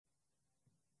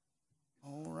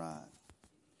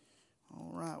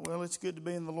right, well, it's good to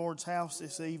be in the Lord's house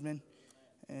this evening,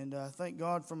 and thank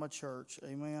God for my church.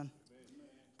 Amen.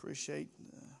 Appreciate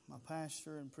my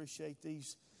pastor and appreciate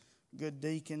these good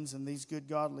deacons and these good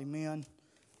godly men.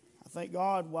 I thank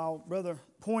God while Brother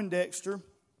Poindexter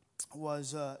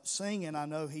was singing. I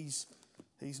know he's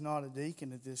not a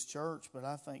deacon at this church, but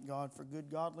I thank God for good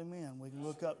godly men we can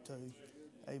look up to.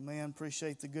 Amen.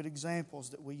 Appreciate the good examples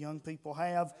that we young people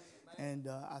have, and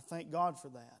I thank God for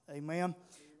that. Amen.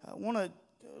 I want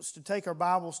us to take our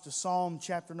Bibles to Psalm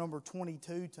chapter number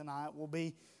 22 tonight. We'll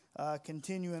be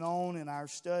continuing on in our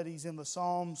studies in the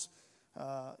Psalms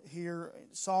here,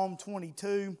 Psalm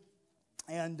 22.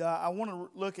 And I want to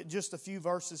look at just a few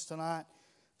verses tonight.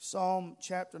 Psalm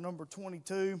chapter number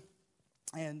 22.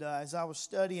 And as I was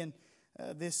studying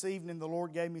this evening, the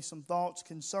Lord gave me some thoughts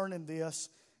concerning this.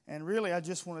 And really, I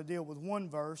just want to deal with one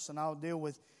verse, and I'll deal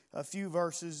with a few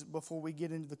verses before we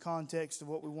get into the context of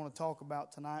what we want to talk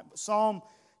about tonight. But Psalm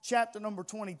chapter number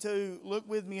 22, look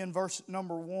with me in verse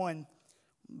number 1.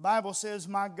 The Bible says,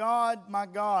 my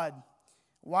God,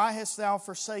 why hast thou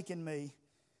forsaken me?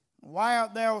 Why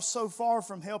art thou so far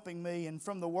from helping me and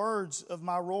from the words of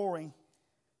my roaring?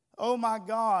 O my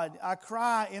God, I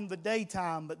cry in the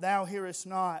daytime, but thou hearest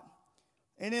not,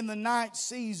 and in the night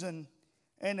season,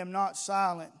 and am not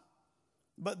silent.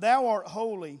 But thou art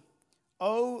holy,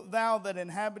 O thou that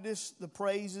inhabitest the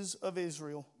praises of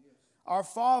Israel. Our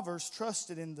fathers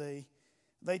trusted in thee.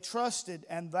 They trusted,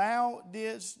 and thou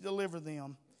didst deliver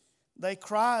them. They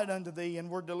cried unto thee, and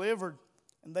were delivered.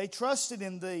 And they trusted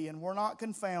in thee, and were not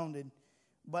confounded.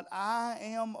 But I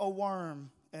am a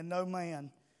worm, and no man,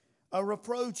 a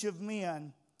reproach of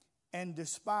men, and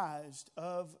despised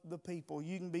of the people.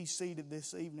 You can be seated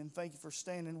this evening. Thank you for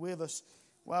standing with us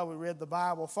while we read the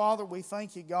Bible. Father, we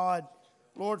thank you, God,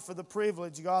 Lord, for the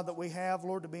privilege, God, that we have,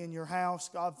 Lord, to be in your house.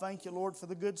 God, thank you, Lord, for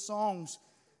the good songs,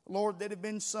 Lord, that have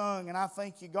been sung. And I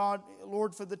thank you, God,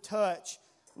 Lord, for the touch,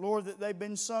 Lord, that they've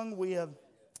been sung with.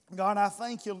 God, I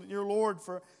thank you, your Lord,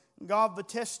 for, God, the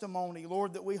testimony,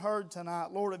 Lord, that we heard tonight,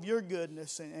 Lord, of your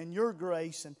goodness and your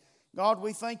grace. And God,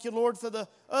 we thank you, Lord, for the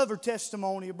other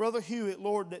testimony of Brother Hewitt,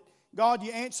 Lord, that, God,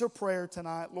 you answer prayer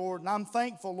tonight, Lord. And I'm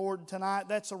thankful, Lord, tonight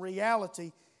that's a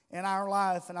reality in our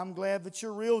life, and I'm glad that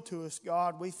you're real to us,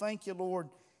 God. We thank you, Lord,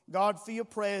 God, for your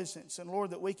presence, and Lord,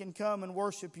 that we can come and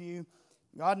worship you.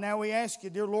 God, now we ask you,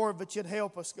 dear Lord, that you'd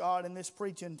help us, God, in this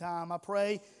preaching time. I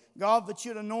pray, God, that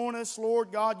you'd anoint us,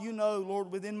 Lord. God, you know, Lord,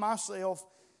 within myself,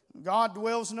 God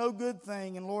dwells no good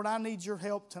thing, and Lord, I need your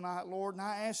help tonight, Lord, and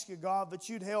I ask you, God, that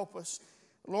you'd help us.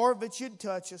 Lord, that you'd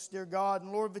touch us, dear God,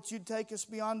 and Lord, that you'd take us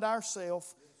beyond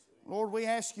ourselves. Lord, we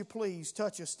ask you, please,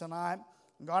 touch us tonight.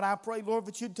 God, I pray, Lord,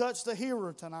 that you'd touch the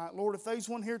hearer tonight. Lord, if there's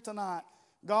one here tonight,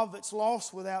 God, that's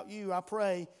lost without you, I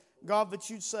pray, God, that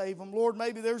you'd save them. Lord,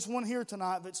 maybe there's one here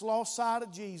tonight that's lost sight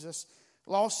of Jesus,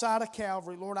 lost sight of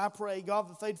Calvary. Lord, I pray, God,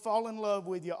 that they'd fall in love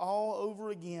with you all over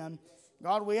again.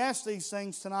 God, we ask these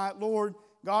things tonight, Lord,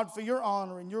 God, for your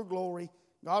honor and your glory.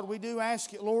 God, we do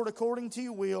ask it, Lord, according to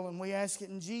your will, and we ask it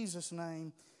in Jesus'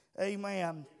 name.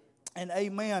 Amen and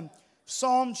amen.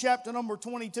 Psalm chapter number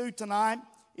 22 tonight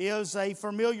is a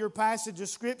familiar passage of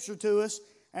Scripture to us.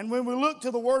 And when we look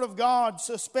to the Word of God,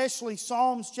 especially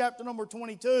Psalms chapter number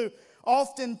 22,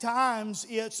 oftentimes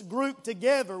it's grouped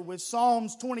together with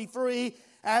Psalms 23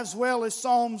 as well as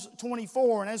Psalms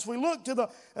 24. And as we look to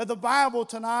the Bible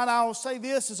tonight, I will say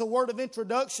this as a word of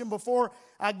introduction before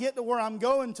I get to where I'm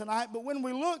going tonight. But when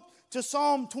we look to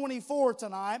Psalm 24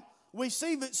 tonight, we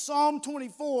see that Psalm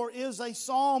 24 is a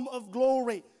psalm of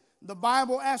glory. The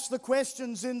Bible asks the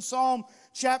questions in Psalm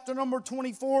chapter number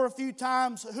 24 a few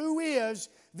times, who is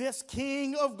this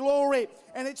King of glory?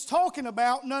 And it's talking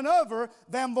about none other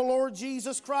than the Lord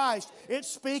Jesus Christ. It's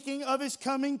speaking of His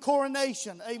coming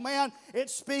coronation. Amen.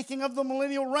 It's speaking of the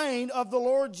millennial reign of the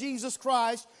Lord Jesus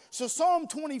Christ. So Psalm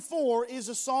 24 is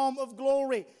a psalm of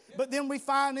glory. But then we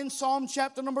find in Psalm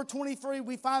chapter number 23,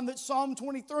 we find that Psalm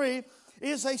 23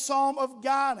 is a psalm of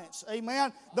guidance.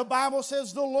 Amen. The Bible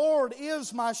says, the Lord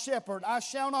is my shepherd, I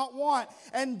shall not want.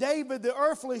 And David, the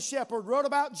earthly shepherd, wrote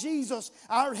about Jesus,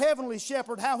 our heavenly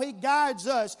shepherd, how He guides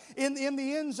us in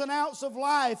the ins and outs of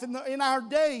life, in our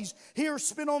days here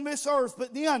spent on this earth.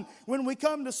 But then, when we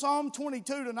come to Psalm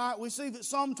 22 tonight, we see that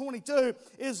Psalm 22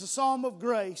 is a psalm of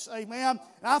grace. Amen.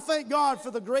 And I thank God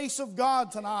for the grace of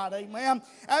God tonight. Amen.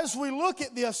 As we look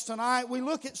at this tonight, we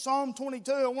look at Psalm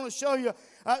 22. I want to show you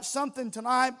something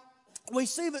tonight we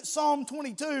see that Psalm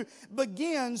 22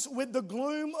 begins with the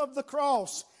gloom of the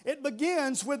cross. It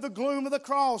begins with the gloom of the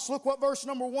cross. Look what verse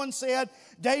number 1 said.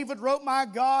 David wrote, my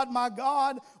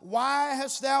God, why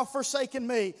hast thou forsaken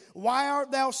me? Why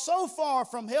art thou so far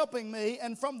from helping me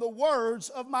and from the words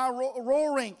of my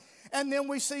roaring? And then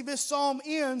we see this psalm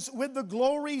ends with the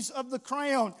glories of the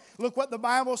crown. Look what the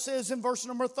Bible says in verse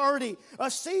number 30.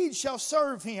 A seed shall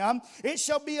serve him. It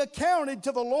shall be accounted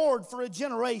to the Lord for a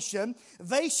generation.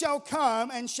 They shall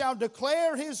come and shall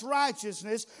declare his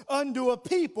righteousness unto a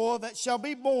people that shall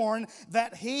be born,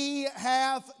 that he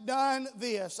hath done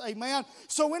this. Amen.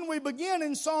 So when we begin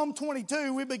in Psalm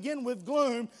 22, we begin with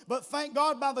gloom. But thank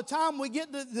God by the time we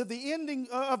get to the ending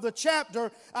of the chapter,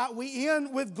 we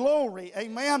end with glory.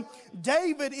 Amen.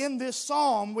 David in this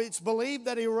psalm, it's believed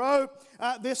that he wrote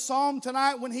this psalm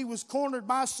tonight when he was cornered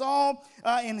by Saul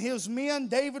and his men.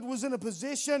 David was in a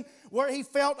position where he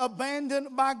felt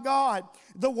abandoned by God.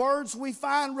 The words we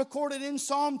find recorded in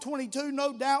Psalm 22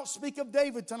 no doubt speak of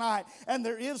David tonight, and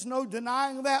there is no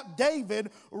denying that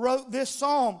David wrote this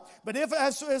psalm. But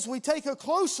as we take a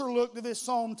closer look to this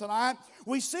psalm tonight,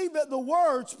 we see that the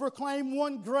words proclaim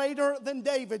one greater than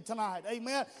David tonight.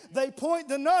 Amen. They point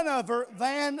to none other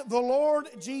than the Lord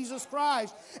Jesus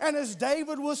Christ. And as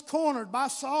David was cornered by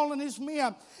Saul and his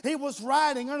men, he was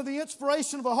writing under the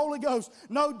inspiration of the Holy Ghost.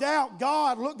 No doubt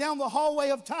God looked down the hallway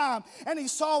of time and he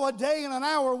saw a day and an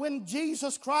hour when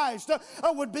Jesus Christ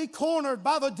would be cornered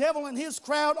by the devil and his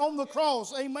crowd on the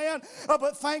cross. Amen.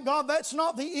 But thank God that's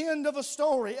not the end of the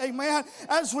story. Amen.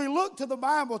 As we look to the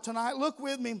Bible tonight, look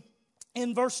with me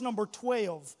in verse number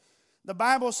 12. The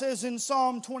Bible says in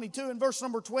Psalm 22 in verse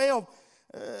number 12,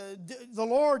 the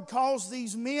Lord calls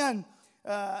these men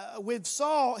with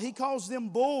Saul, he calls them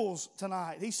bulls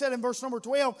tonight. He said in verse number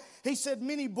 12, he said,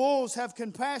 many bulls have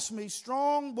compassed me,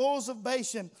 strong bulls of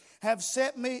Bashan have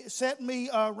set me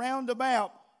round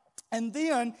about. And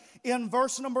then in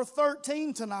verse number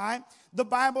 13 tonight, the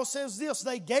Bible says this,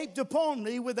 they gaped upon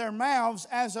me with their mouths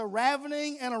as a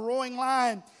ravening and a roaring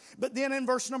lion. But then in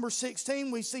verse number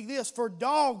 16 we see this, for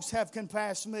dogs have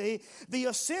compassed me, the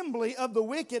assembly of the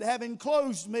wicked have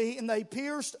enclosed me, and they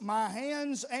pierced my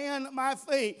hands and my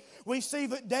feet. We see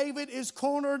that David is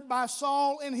cornered by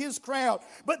Saul and his crowd.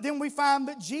 But then we find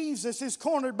that Jesus is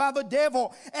cornered by the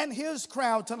devil and his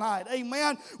crowd tonight.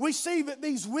 Amen. We see that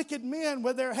these wicked men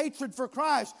with their hatred for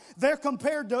Christ, they're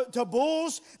compared to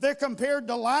bulls, they're compared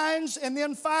to lions, and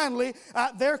then finally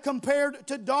they're compared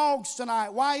to dogs tonight.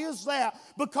 Why is that?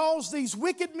 Because these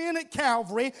wicked men at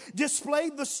Calvary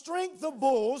displayed the strength of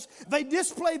bulls, they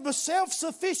displayed the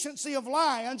self-sufficiency of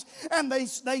lions, and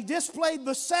they displayed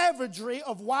the savagery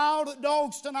of wild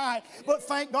dogs tonight. But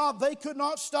thank God they could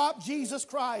not stop Jesus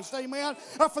Christ. Amen.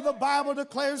 For the Bible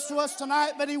declares to us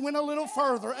tonight that he went a little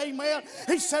further. Amen.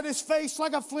 He set his face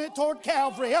like a flint toward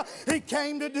Calvary. He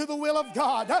came to do the will of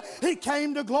God. He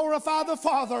came to glorify the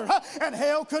Father. And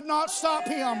hell could not stop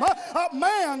him.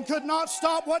 Man could not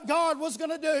stop what God was going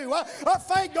to do.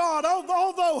 Thank God,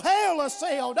 although hell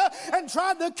assailed and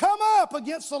tried to come up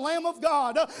against the Lamb of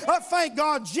God, thank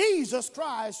God Jesus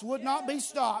Christ would not be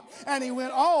stopped. And he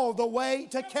went all the way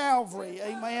to Calvary.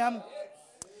 Amen.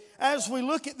 As we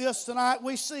look at this tonight,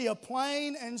 we see a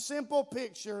plain and simple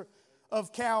picture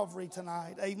of Calvary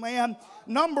tonight. Amen.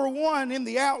 Number one in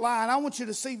the outline, I want you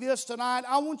to see this tonight.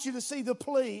 I want you to see the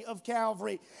plea of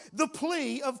Calvary. The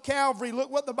plea of Calvary.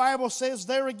 Look what the Bible says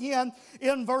there again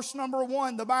in verse number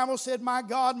 1. The Bible said, my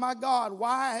God,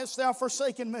 why hast thou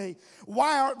forsaken me?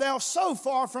 Why art thou so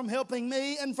far from helping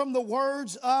me and from the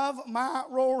words of my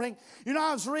roaring? You know,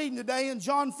 I was reading today and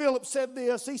John Phillips said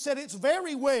this. He said, it's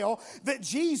very well that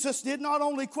Jesus did not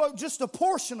only quote just a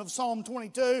portion of Psalm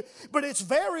 22, but it's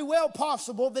very well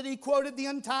possible that he quoted the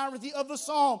entirety of the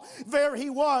psalm. There he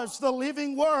was, the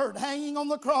living word hanging on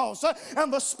the cross,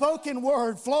 and the spoken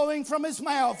word flowing from his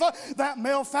mouth. That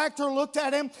malefactor looked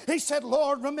at him. He said,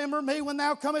 Lord, remember me when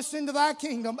thou comest into thy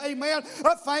kingdom. Amen.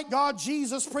 Thank God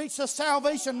Jesus preached a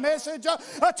salvation message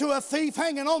to a thief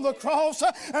hanging on the cross,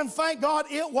 and thank God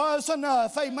it was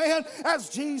enough. Amen. As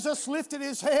Jesus lifted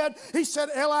his head, he said,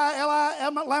 Eli, Eli,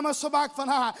 lama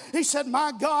sabachthani. He said,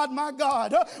 my God,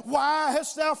 why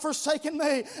hast thou forsaken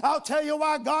me? I'll tell you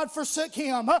why God forsook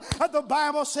him. The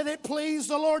Bible said it pleased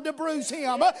the Lord to bruise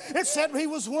him. It said he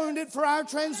was wounded for our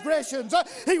transgressions.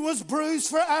 He was bruised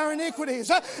for our iniquities.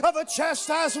 The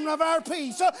chastisement of our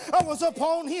peace was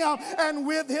upon him, and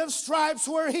with his stripes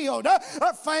we're healed.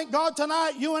 Thank God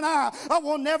tonight you and I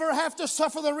will never have to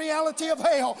suffer the reality of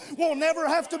hell. We'll never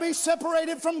have to be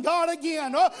separated from God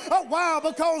again. Why?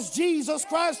 Because Jesus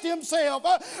Christ himself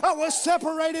was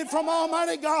separated from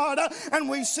Almighty God. And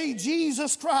we see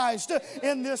Jesus Christ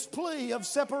in this plea of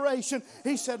separation.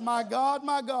 He said, my God,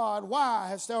 why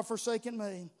hast thou forsaken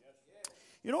me?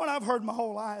 You know what I've heard my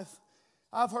whole life?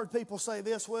 I've heard people say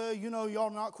this, well, you know, y'all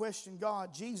not question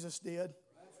God. Jesus did.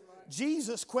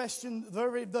 Jesus questioned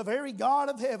the very God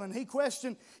of heaven. He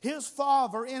questioned His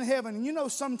Father in heaven. And you know,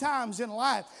 sometimes in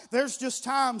life, there's just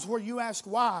times where you ask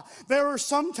why. There are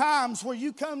some times where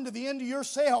you come to the end of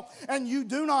yourself and you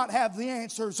do not have the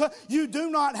answers. You do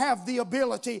not have the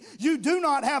ability. You do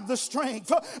not have the strength.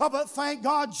 But thank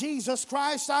God Jesus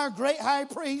Christ, our great high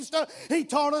priest, He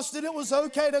taught us that it was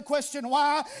okay to question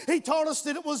why. He taught us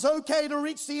that it was okay to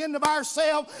reach the end of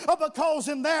ourselves, because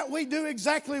in that we do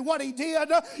exactly what He did.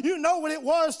 You know what it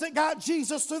was that got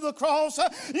Jesus to the cross.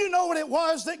 You know what it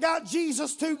was that got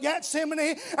Jesus to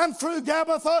Gethsemane and through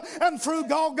Gabbatha and through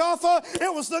Golgotha.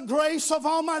 It was the grace of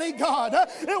Almighty God.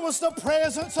 It was the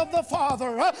presence of the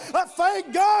Father.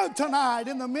 Thank God tonight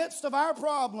in the midst of our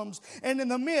problems and in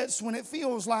the midst when it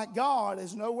feels like God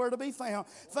is nowhere to be found.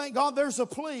 Thank God there's a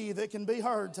plea that can be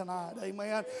heard tonight.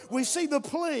 Amen. We see the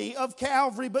plea of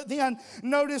Calvary, but then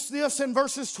notice this in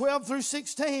verses 12 through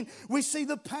 16. We see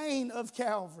the pain of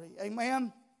Calvary.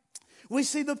 Amen. We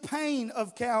see the pain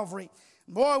of Calvary.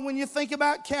 Boy, when you think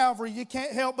about Calvary, you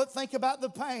can't help but think about the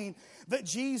pain that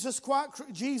Jesus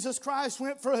Christ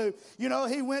went through. You know,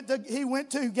 he went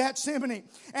to Gethsemane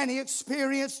and he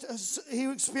experienced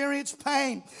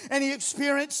pain and he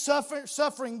experienced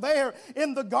suffering there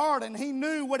in the garden. He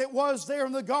knew what it was there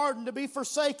in the garden to be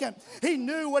forsaken. He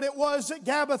knew what it was at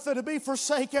Gabbatha to be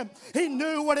forsaken. He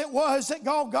knew what it was at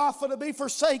Golgotha to be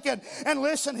forsaken. And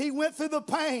listen, he went through the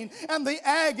pain and the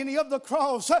agony of the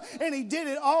cross, and he did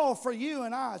it all for you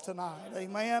and I tonight.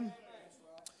 Amen.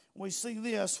 We see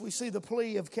this. We see the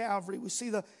plea of Calvary. We see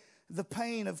the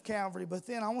pain of Calvary. But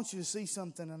then I want you to see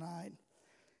something tonight.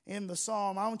 In the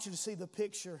psalm, I want you to see the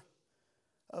picture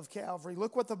of Calvary.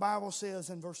 Look what the Bible says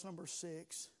in verse number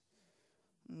 6.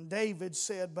 David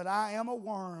said, but I am a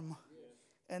worm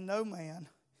and no man.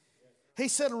 He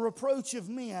said, a reproach of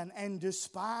men and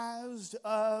despised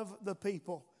of the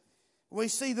people. We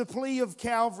see the plea of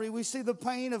Calvary. We see the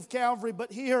pain of Calvary.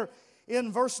 But here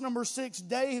in verse number 6,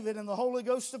 David and the Holy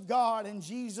Ghost of God and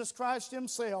Jesus Christ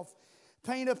Himself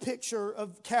paint a picture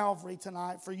of Calvary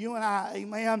tonight for you and I.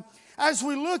 Amen. As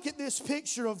we look at this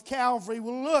picture of Calvary,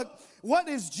 we'll look, what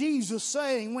is Jesus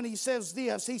saying when He says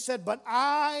this? He said, but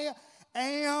I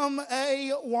am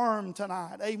a worm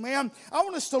tonight. Amen. I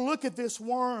want us to look at this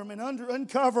worm and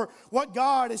uncover what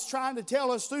God is trying to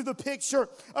tell us through the picture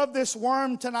of this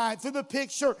worm tonight, through the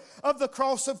picture of the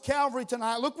cross of Calvary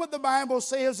tonight. Look what the Bible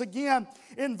says again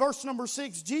in verse number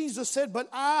 6. Jesus said, but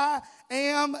I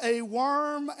am a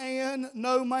worm and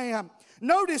no man.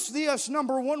 Notice this,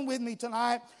 number one, with me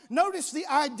tonight. Notice the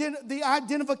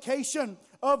identification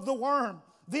of the worm.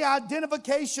 The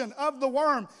identification of the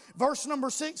worm. Verse number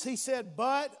 6, he said,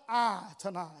 but I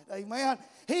tonight. Amen.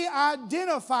 He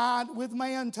identified with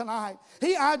man tonight.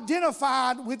 He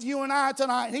identified with you and I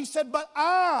tonight. He said, but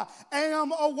I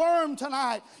am a worm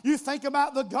tonight. You think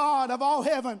about the God of all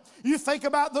heaven. You think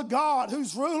about the God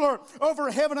who's ruler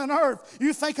over heaven and earth.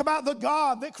 You think about the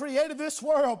God that created this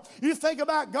world. You think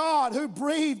about God who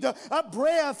breathed a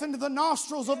breath into the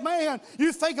nostrils of man.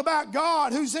 You think about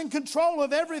God who's in control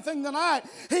of everything tonight.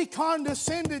 He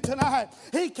condescended tonight.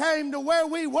 He came to where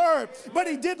we were. But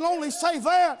He didn't only say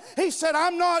that. He said,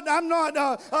 I'm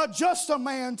not just a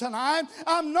man tonight.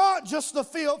 I'm not just the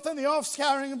filth and the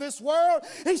offscouring of this world.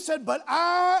 He said, but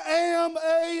I am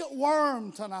a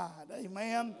worm tonight.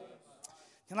 Amen.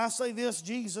 Can I say this?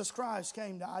 Jesus Christ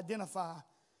came to identify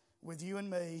with you and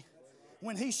me.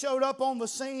 When He showed up on the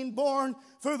scene, born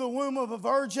through the womb of a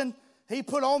virgin, He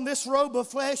put on this robe of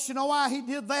flesh. You know why He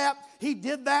did that? He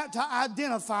did that to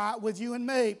identify with you and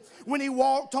me. When He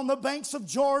walked on the banks of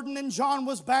Jordan and John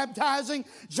was baptizing,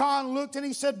 John looked and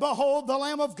he said, behold the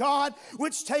Lamb of God,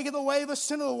 which taketh away the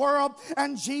sin of the world.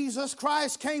 And Jesus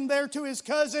Christ came there to His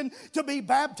cousin to be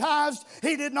baptized.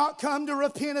 He did not come to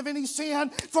repent of any sin,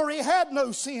 for He had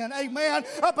no sin. Amen.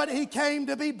 But He came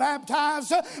to be baptized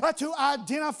to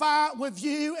identify with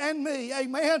you and me.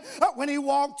 Amen. When He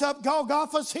walked up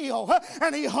Golgotha's hill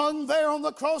and He hung there on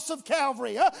the cross of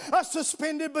Calvary,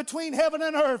 suspended between heaven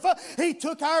and earth, He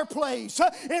took our place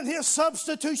in His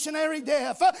substitutionary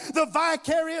death, the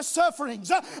vicarious sufferings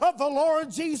of the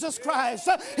Lord Jesus Christ.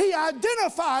 He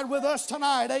identified with us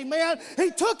tonight. Amen.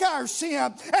 He took our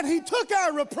sin and He took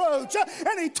our reproach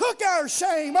and He took our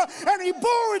shame and He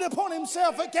bore it upon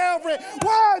Himself at Calvary.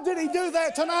 Why did He do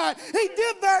that tonight? He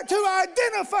did that to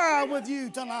identify with you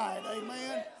tonight.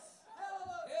 Amen.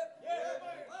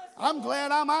 I'm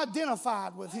glad I'm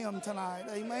identified with Him tonight.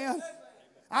 Amen.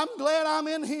 I'm glad I'm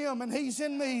in Him and He's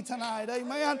in me tonight.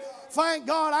 Amen. Thank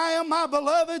God I am my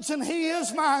beloved's and He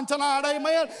is mine tonight.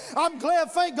 Amen. I'm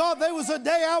glad, thank God, there was a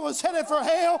day I was headed for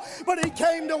hell, but He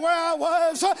came to where I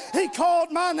was. He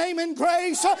called my name in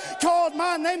grace, called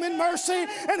my name in mercy,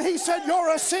 and He said,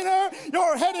 you're a sinner,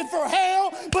 you're headed for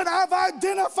hell, but I've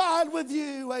identified with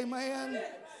you. Amen.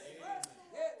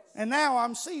 And now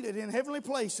I'm seated in heavenly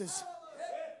places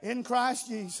in Christ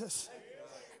Jesus.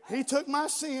 He took my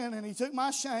sin and He took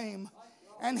my shame,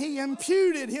 and He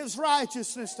imputed His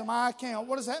righteousness to my account.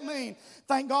 What does that mean?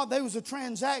 Thank God there was a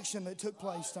transaction that took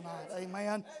place tonight.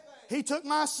 Amen. He took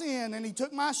my sin and He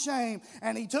took my shame,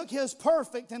 and He took His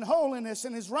perfect and holiness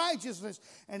and His righteousness,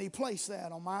 and He placed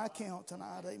that on my account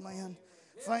tonight. Amen.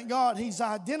 Thank God He's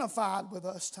identified with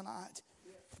us tonight.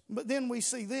 But then we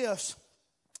see this.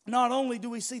 Not only do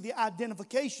we see the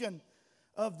identification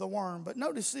of the worm, but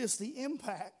notice this, the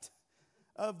impact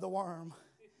of the worm.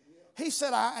 He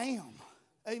said, I am.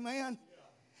 Amen.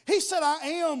 He said, I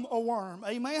am a worm.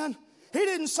 Amen. He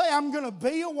didn't say I'm going to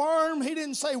be a worm. He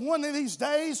didn't say one of these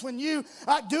days when you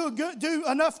do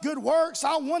enough good works,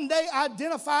 I'll one day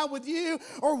identify with you,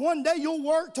 or one day you'll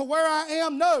work to where I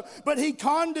am. No, but He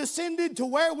condescended to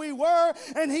where we were,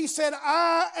 and He said,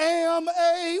 I am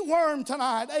a worm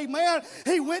tonight. Amen.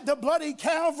 He went to bloody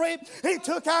Calvary. He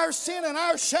took our sin and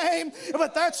our shame,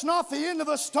 but that's not the end of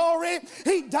the story.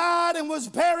 He died and was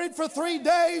buried for 3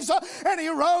 days, and He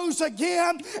rose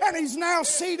again, and He's now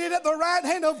seated at the right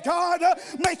hand of God,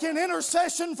 making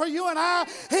intercession for you and I.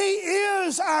 He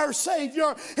is our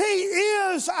Savior. He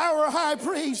is our high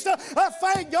priest.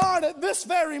 Thank God at this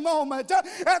very moment,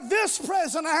 at this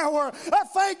present hour,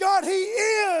 thank God He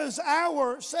is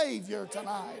our Savior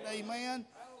tonight. Amen.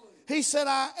 He said,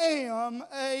 I am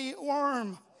a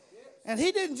worm. And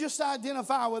He didn't just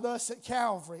identify with us at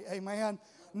Calvary. Amen.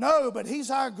 No, but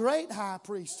He's our great high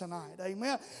priest tonight.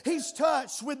 Amen. He's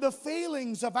touched with the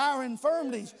feelings of our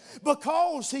infirmities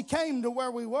because He came to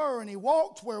where we were, and He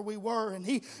walked where we were, and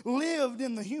He lived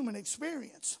in the human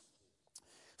experience.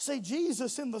 See,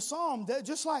 Jesus in the psalm,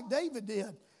 just like David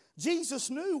did, Jesus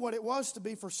knew what it was to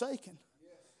be forsaken.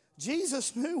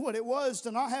 Jesus knew what it was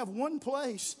to not have one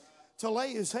place to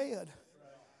lay His head.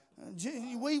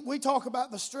 We talk about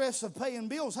the stress of paying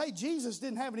bills. Hey, Jesus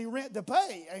didn't have any rent to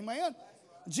pay. Amen.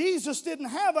 Jesus didn't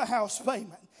have a house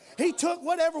payment. He took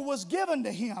whatever was given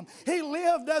to Him. He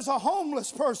lived as a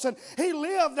homeless person. He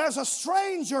lived as a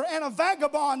stranger and a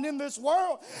vagabond in this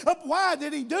world. Why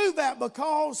did He do that?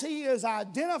 Because He is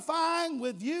identifying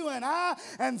with you and I.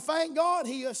 And thank God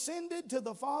He ascended to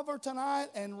the Father tonight.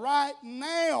 And right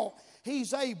now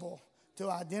He's able to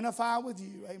identify with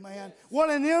you. Amen. What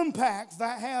an impact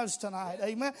that has tonight.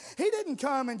 Amen. He didn't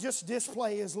come and just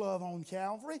display His love on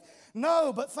Calvary.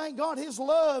 No, but thank God His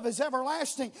love is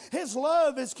everlasting. His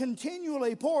love is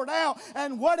continually poured out.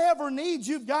 And whatever needs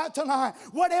you've got tonight,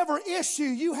 whatever issue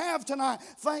you have tonight,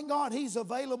 thank God He's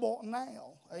available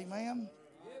now. Amen.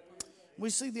 We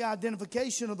see the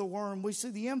identification of the worm. We see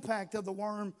the impact of the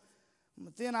worm.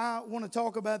 But then I want to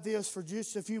talk about this for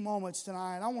just a few moments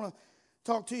tonight. I want to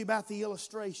talk to you about the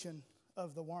illustration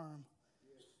of the worm.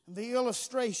 The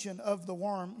illustration of the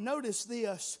worm. Notice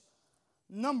this.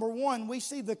 Number one, we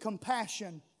see the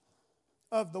compassion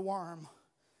of the worm.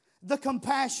 The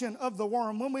compassion of the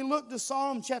worm. When we look to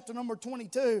Psalm chapter number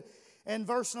 22 and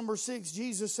verse number 6,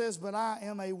 Jesus says, but I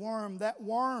am a worm. That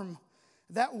worm,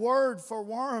 that word for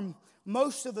worm,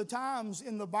 most of the times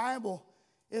in the Bible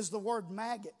is the word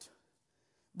maggot.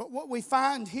 But what we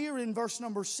find here in verse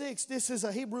number 6, this is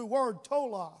a Hebrew word,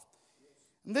 tolah.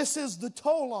 And this is the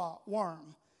tolah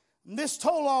worm. And this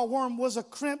tolah worm was a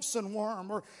crimson worm,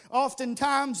 or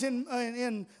oftentimes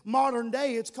in modern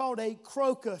day it's called a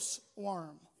crocus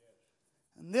worm.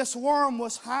 And this worm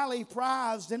was highly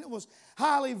prized, and it was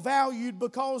highly valued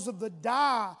because of the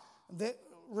dye that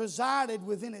resided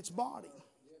within its body.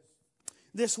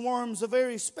 This worm's a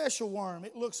very special worm.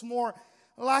 It looks more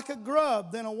like a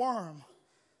grub than a worm.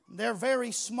 They're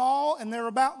very small, and they're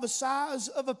about the size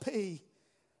of a pea.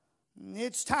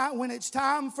 It's time, when it's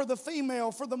time for the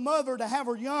female, for the mother to have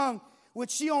her young,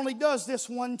 which she only does this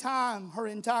one time her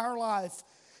entire life.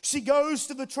 She goes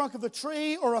to the trunk of a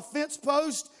tree or a fence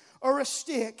post or a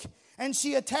stick, and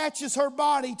she attaches her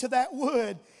body to that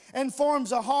wood and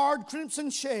forms a hard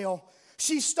crimson shell.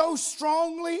 She's so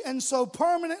strongly and so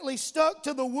permanently stuck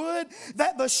to the wood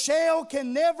that the shell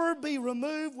can never be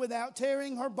removed without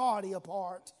tearing her body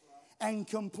apart and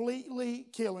completely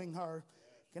killing her.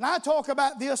 Can I talk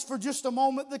about this for just a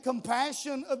moment? The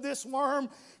compassion of this worm.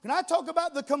 Can I talk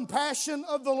about the compassion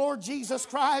of the Lord Jesus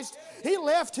Christ? He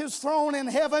left His throne in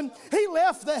heaven. He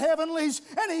left the heavenlies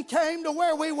and He came to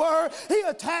where we were. He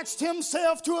attached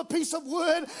Himself to a piece of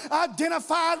wood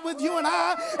identified with you and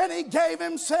I, and He gave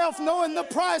Himself knowing the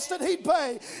price that He'd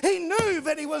pay. He knew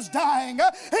that He was dying.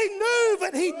 He knew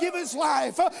that He'd give His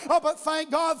life. But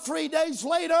thank God 3 days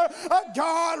later,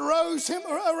 God rose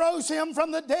him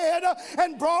from the dead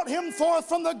and brought Him forth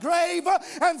from the grave.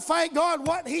 And thank God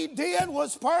what He did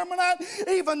was permanent.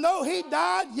 Even though He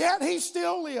died, yet He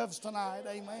still lives tonight.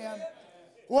 Amen.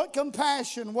 What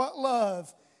compassion, what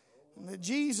love that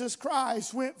Jesus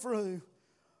Christ went through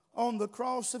on the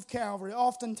cross of Calvary.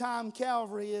 Oftentimes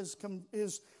Calvary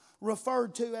is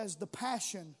referred to as the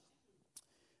passion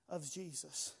of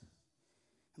Jesus.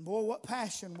 And boy, what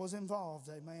passion was involved.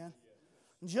 Amen.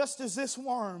 Just as this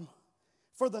worm,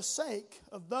 for the sake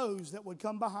of those that would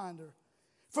come behind her,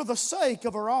 for the sake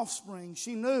of her offspring,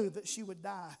 she knew that she would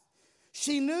die.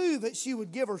 She knew that she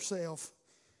would give herself.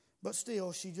 But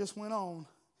still, she just went on,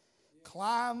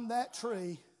 climbed that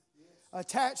tree,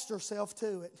 attached herself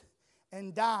to it,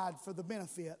 and died for the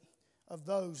benefit of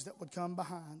those that would come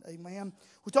behind. Amen.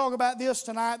 We talk about this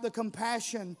tonight, the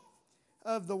compassion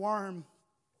of the worm.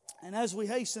 And as we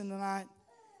hasten tonight,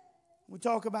 we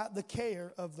talk about the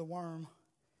care of the worm.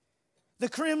 The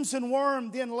crimson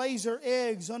worm then lays her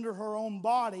eggs under her own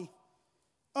body,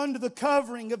 under the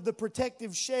covering of the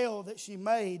protective shell that she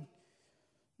made.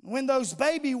 When those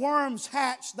baby worms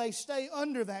hatch, they stay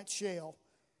under that shell.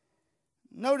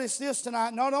 Notice this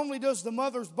tonight. Not only does the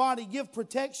mother's body give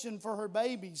protection for her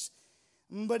babies,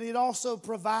 but it also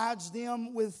provides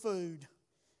them with food.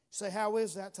 Say, how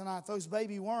is that tonight? Those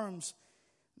baby worms,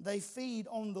 they feed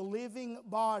on the living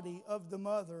body of the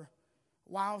mother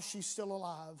while she's still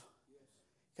alive.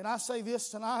 Can I say this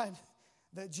tonight?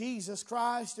 That Jesus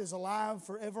Christ is alive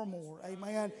forevermore.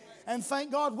 Amen. And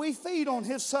thank God we feed on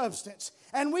His substance.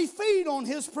 And we feed on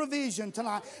His provision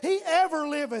tonight. He ever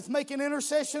liveth, making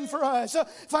intercession for us.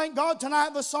 Thank God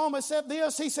tonight the psalmist said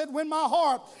this. He said, when my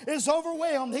heart is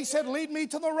overwhelmed, he said, lead me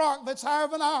to the rock that's higher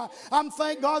than I. I'm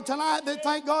thank God tonight that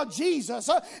thank God Jesus,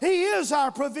 He is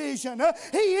our provision.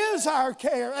 He is our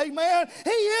care. Amen. He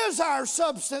is our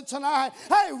substance tonight.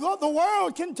 Hey, the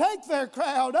world can take their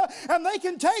crowd and they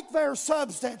can take their substance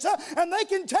and they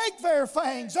can take their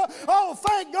things. Oh,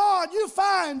 thank God you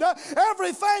find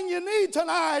everything you need tonight.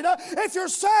 If you're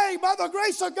saved by the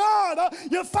grace of God,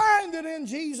 you find it in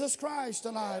Jesus Christ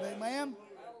tonight. Amen.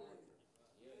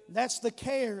 That's the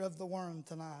care of the worm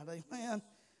tonight. Amen. And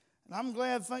I'm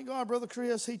glad, thank God, Brother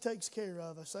Chris, he takes care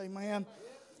of us. Amen.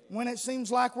 When it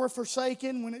seems like we're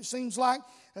forsaken, when it seems like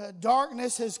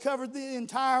darkness has covered the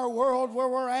entire world where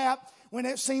we're at, when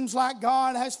it seems like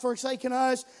God has forsaken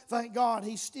us, thank God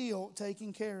He's still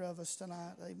taking care of us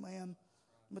tonight. Amen.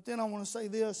 But then I want to say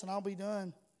this, and I'll be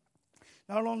done.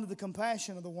 Not only the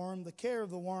compassion of the worm, the care of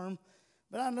the worm,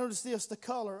 but I noticed this, the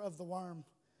color of the worm.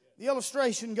 The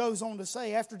illustration goes on to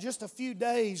say, after just a few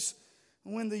days,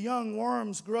 when the young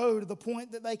worms grow to the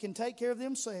point that they can take care of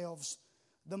themselves,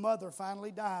 the mother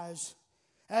finally dies.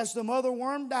 As the mother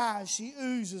worm dies, she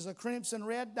oozes a crimson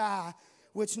red dye,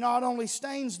 which not only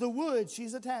stains the wood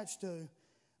she's attached to,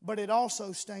 but it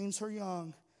also stains her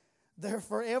young. They're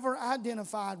forever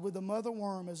identified with the mother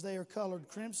worm as they are colored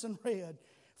crimson red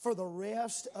for the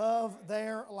rest of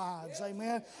their lives.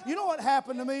 Amen. You know what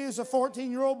happened to me as a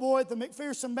 14-year-old boy at the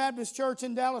McPherson Baptist Church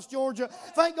in Dallas, Georgia?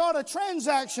 Thank God a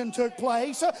transaction took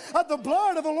place. The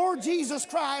blood of the Lord Jesus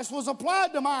Christ was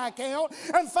applied to my account,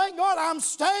 and thank God I'm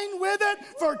staying with it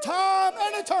for time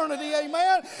and eternity.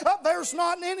 Amen. There's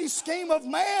not any scheme of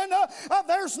man.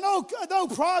 There's no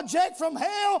project from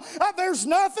hell. There's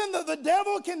nothing that the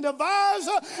devil can devise.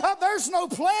 There's no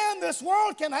plan this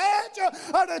world can hatch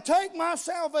to take my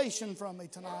salvation from me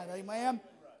tonight. Amen.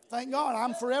 Thank God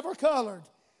I'm forever colored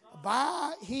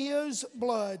by His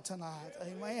blood tonight.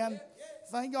 Amen.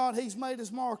 Thank God He's made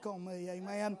His mark on me.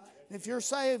 Amen. If you're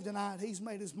saved tonight, He's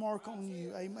made His mark on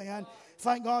you. Amen.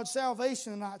 Thank God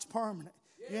salvation tonight's permanent.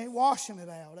 You ain't washing it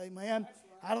out. Amen.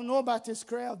 I don't know about this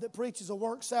crowd that preaches a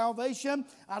work salvation.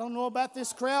 I don't know about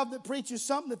this crowd that preaches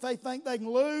something that they think they can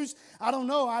lose. I don't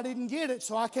know. I didn't get it,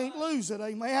 so I can't lose it.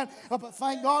 Amen. But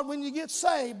thank God when you get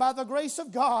saved by the grace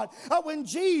of God, when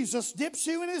Jesus dips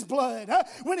you in His blood,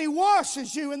 when He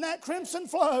washes you in that crimson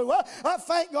flow,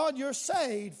 thank God you're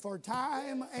saved for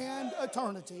time and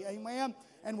eternity. Amen.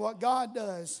 And what God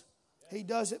does, He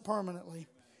does it permanently.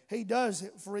 He does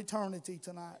it for eternity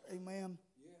tonight. Amen.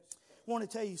 I want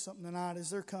to tell you something tonight as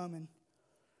they're coming.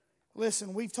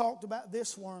 Listen, we've talked about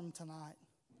this worm tonight.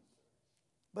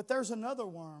 But there's another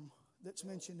worm that's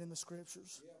mentioned in the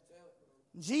Scriptures.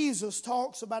 Jesus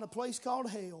talks about a place called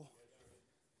hell.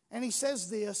 And He says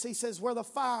this, He says, where the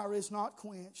fire is not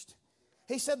quenched.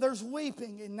 He said there's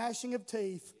weeping and gnashing of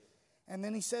teeth. And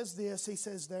then He says this, He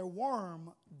says, their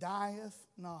worm dieth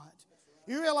not.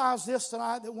 You realize this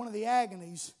tonight, that one of the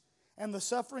agonies and the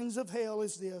sufferings of hell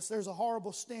is this. There's a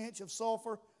horrible stench of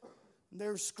sulfur.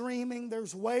 There's screaming,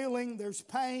 there's wailing, there's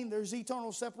pain, there's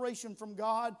eternal separation from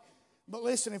God. But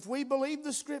listen, if we believe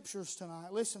the Scriptures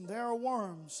tonight, listen, there are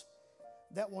worms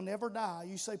that will never die.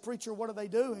 You say, preacher, what are they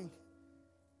doing?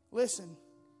 Listen,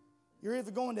 you're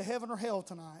either going to heaven or hell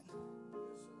tonight.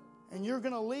 And you're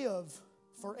going to live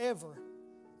forever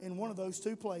in one of those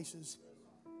two places.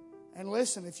 And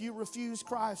listen, if you refuse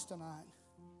Christ tonight,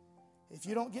 if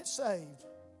you don't get saved,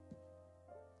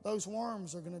 those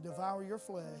worms are going to devour your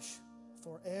flesh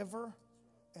forever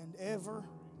and ever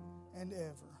and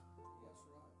ever.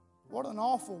 What an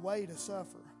awful way to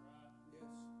suffer.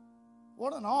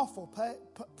 What an awful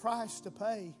price to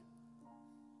pay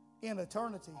in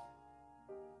eternity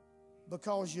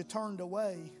because you turned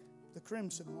away the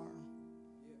crimson worm.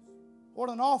 What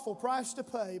an awful price to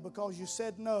pay because you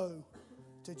said no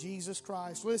to Jesus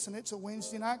Christ. Listen, it's a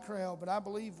Wednesday night crowd, but I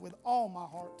believe with all my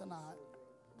heart tonight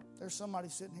there's somebody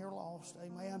sitting here lost.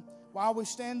 Amen. While we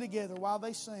stand together, while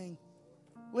they sing,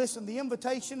 listen, the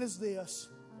invitation is this.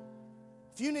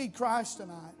 If you need Christ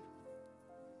tonight,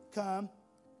 come.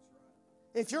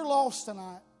 If you're lost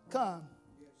tonight, come.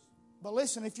 But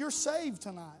listen, if you're saved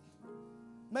tonight,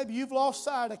 maybe you've lost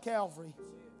sight of Calvary.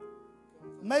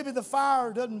 Maybe the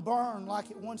fire doesn't burn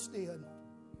like it once did.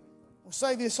 We'll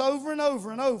say this over and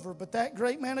over and over, but that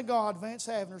great man of God, Vance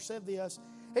Havner, said this.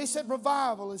 He said,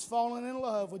 revival is falling in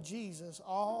love with Jesus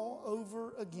all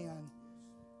over again.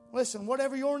 Listen,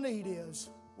 whatever your need is,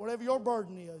 whatever your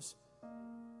burden is,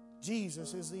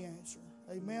 Jesus is the answer.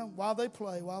 Amen. While they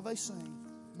play, while they sing,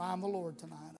 mind the Lord tonight.